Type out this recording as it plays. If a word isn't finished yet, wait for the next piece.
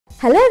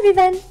Hello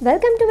everyone,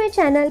 welcome to my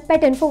channel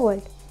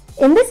PetInfoWorld.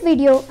 In this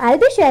video, I'll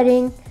be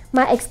sharing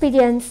my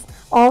experience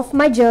of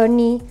my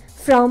journey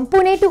from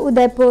Pune to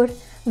Udaipur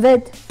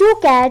with 2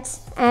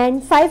 cats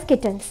and 5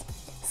 kittens.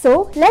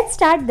 So let's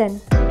start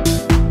then.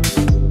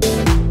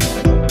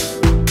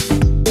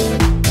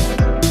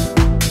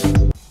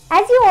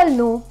 As you all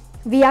know,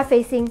 we are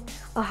facing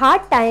a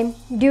hard time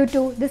due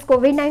to this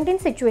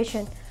COVID-19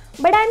 situation,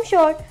 but I'm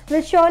sure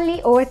we'll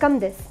surely overcome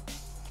this.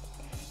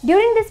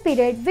 During this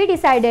period, we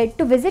decided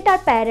to visit our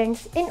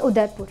parents in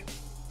Udaipur.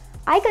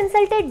 I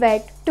consulted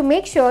vet to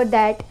make sure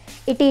that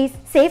it is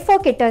safe for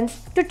kittens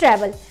to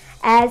travel,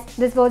 as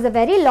this was a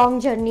very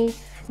long journey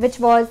which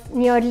was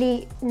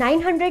nearly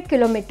 900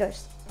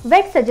 kilometers.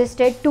 Vet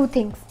suggested 2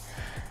 things.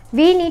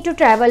 We need to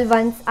travel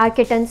once our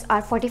kittens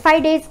are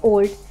 45 days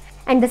old,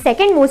 and the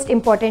second most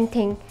important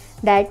thing,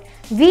 that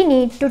we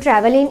need to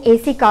travel in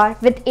AC car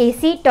with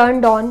AC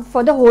turned on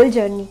for the whole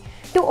journey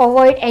to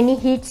avoid any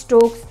heat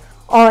strokes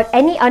or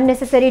any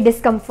unnecessary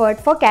discomfort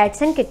for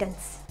cats and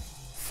kittens.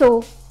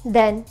 So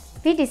then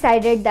we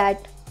decided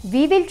that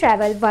we will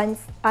travel once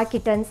our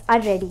kittens are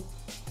ready.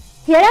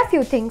 Here are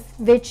few things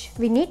which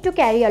we need to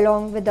carry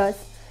along with us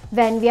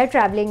when we are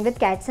traveling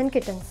with cats and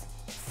kittens.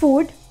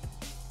 Food,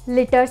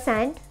 litter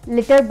sand,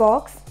 litter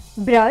box,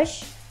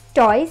 brush,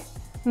 toys,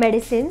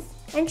 medicines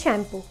and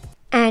shampoo.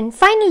 And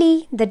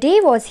finally, the day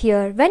was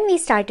here when we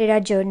started our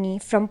journey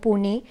from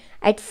Pune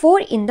at 4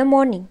 in the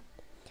morning.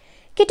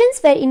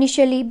 Kittens were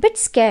initially a bit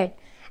scared,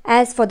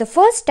 as for the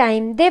first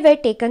time they were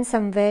taken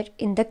somewhere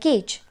in the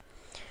cage.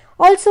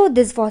 Also,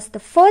 this was the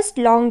first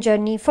long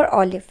journey for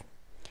Olive.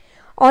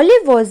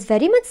 Olive was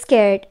very much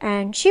scared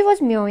and she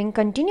was mewing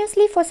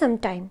continuously for some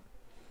time.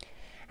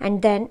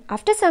 And then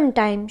after some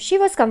time she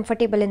was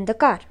comfortable in the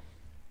car.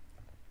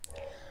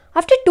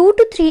 After 2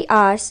 to 3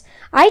 hours,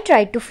 I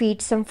tried to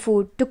feed some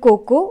food to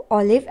Coco,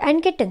 Olive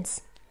and kittens.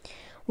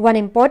 One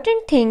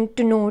important thing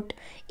to note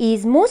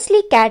is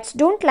mostly cats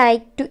don't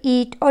like to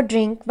eat or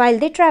drink while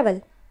they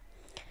travel.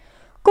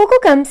 Coco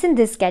comes in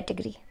this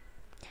category.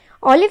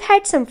 Olive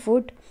had some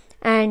food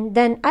and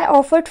then I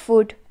offered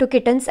food to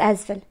kittens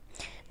as well.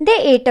 They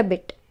ate a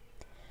bit.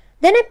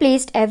 Then I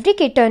placed every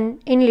kitten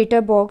in litter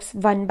box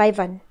one by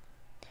one.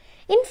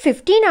 In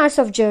 15 hours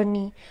of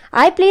journey,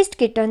 I placed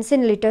kittens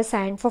in litter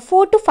sand for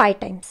 4 to 5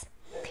 times.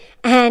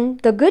 And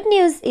the good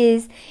news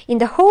is, in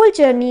the whole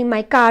journey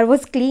my car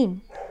was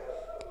clean.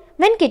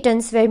 When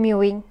kittens were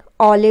mewing,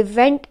 Olive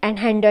went and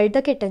handled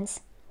the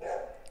kittens.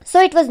 So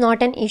it was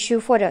not an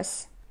issue for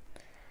us.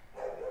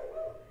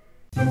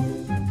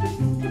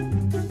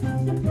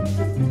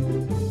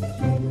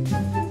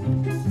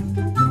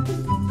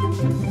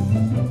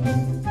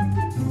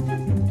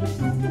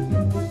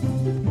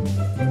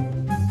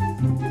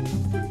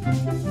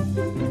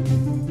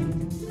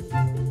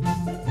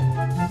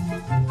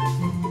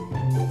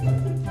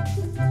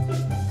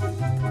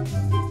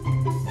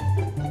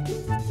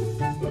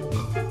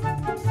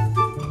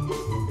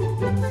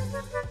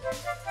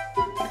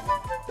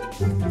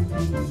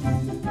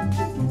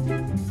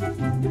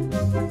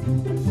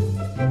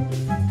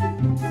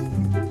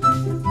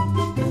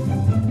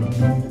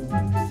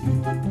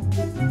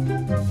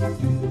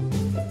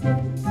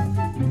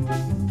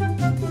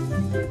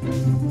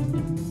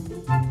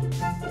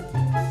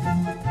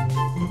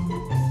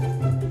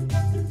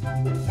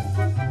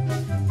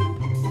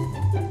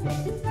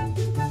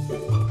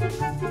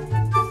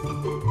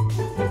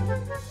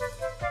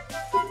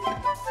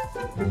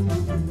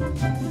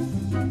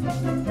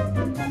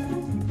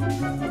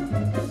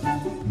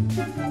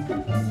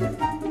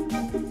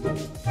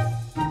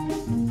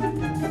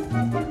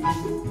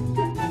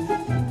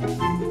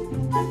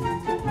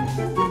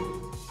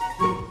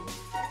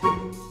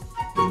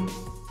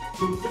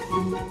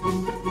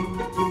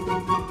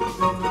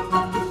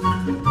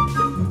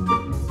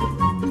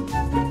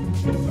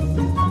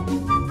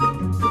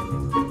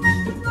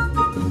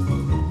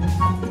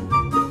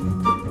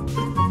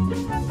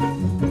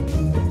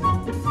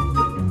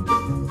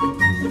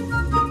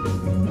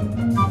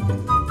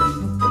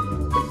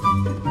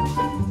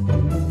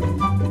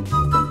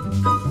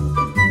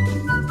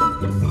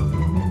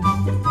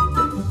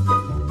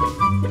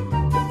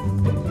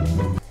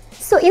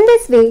 So in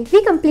this way,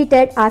 we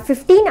completed our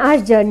 15-hour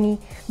journey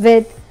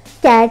with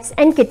cats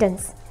and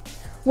kittens.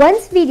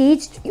 Once we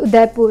reached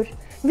Udaipur,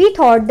 we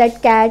thought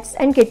that cats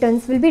and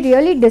kittens will be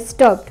really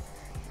disturbed.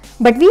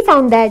 But we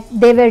found that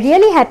they were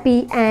really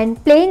happy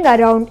and playing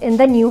around in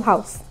the new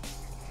house.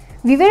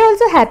 We were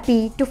also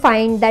happy to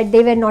find that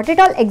they were not at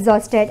all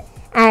exhausted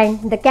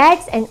and the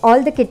cats and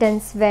all the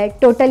kittens were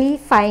totally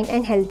fine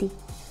and healthy.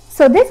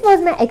 So this was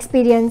my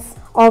experience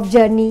of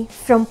journey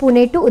from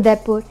Pune to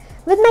Udaipur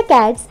with my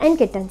cats and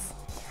kittens.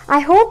 I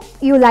hope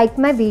you liked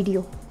my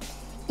video.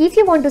 If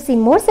you want to see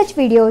more such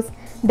videos,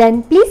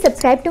 then please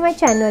subscribe to my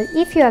channel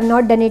if you have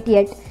not done it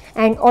yet,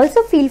 and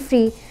also feel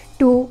free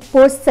to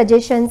post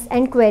suggestions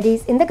and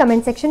queries in the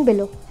comment section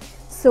below.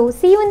 So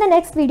see you in the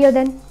next video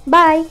then.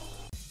 Bye.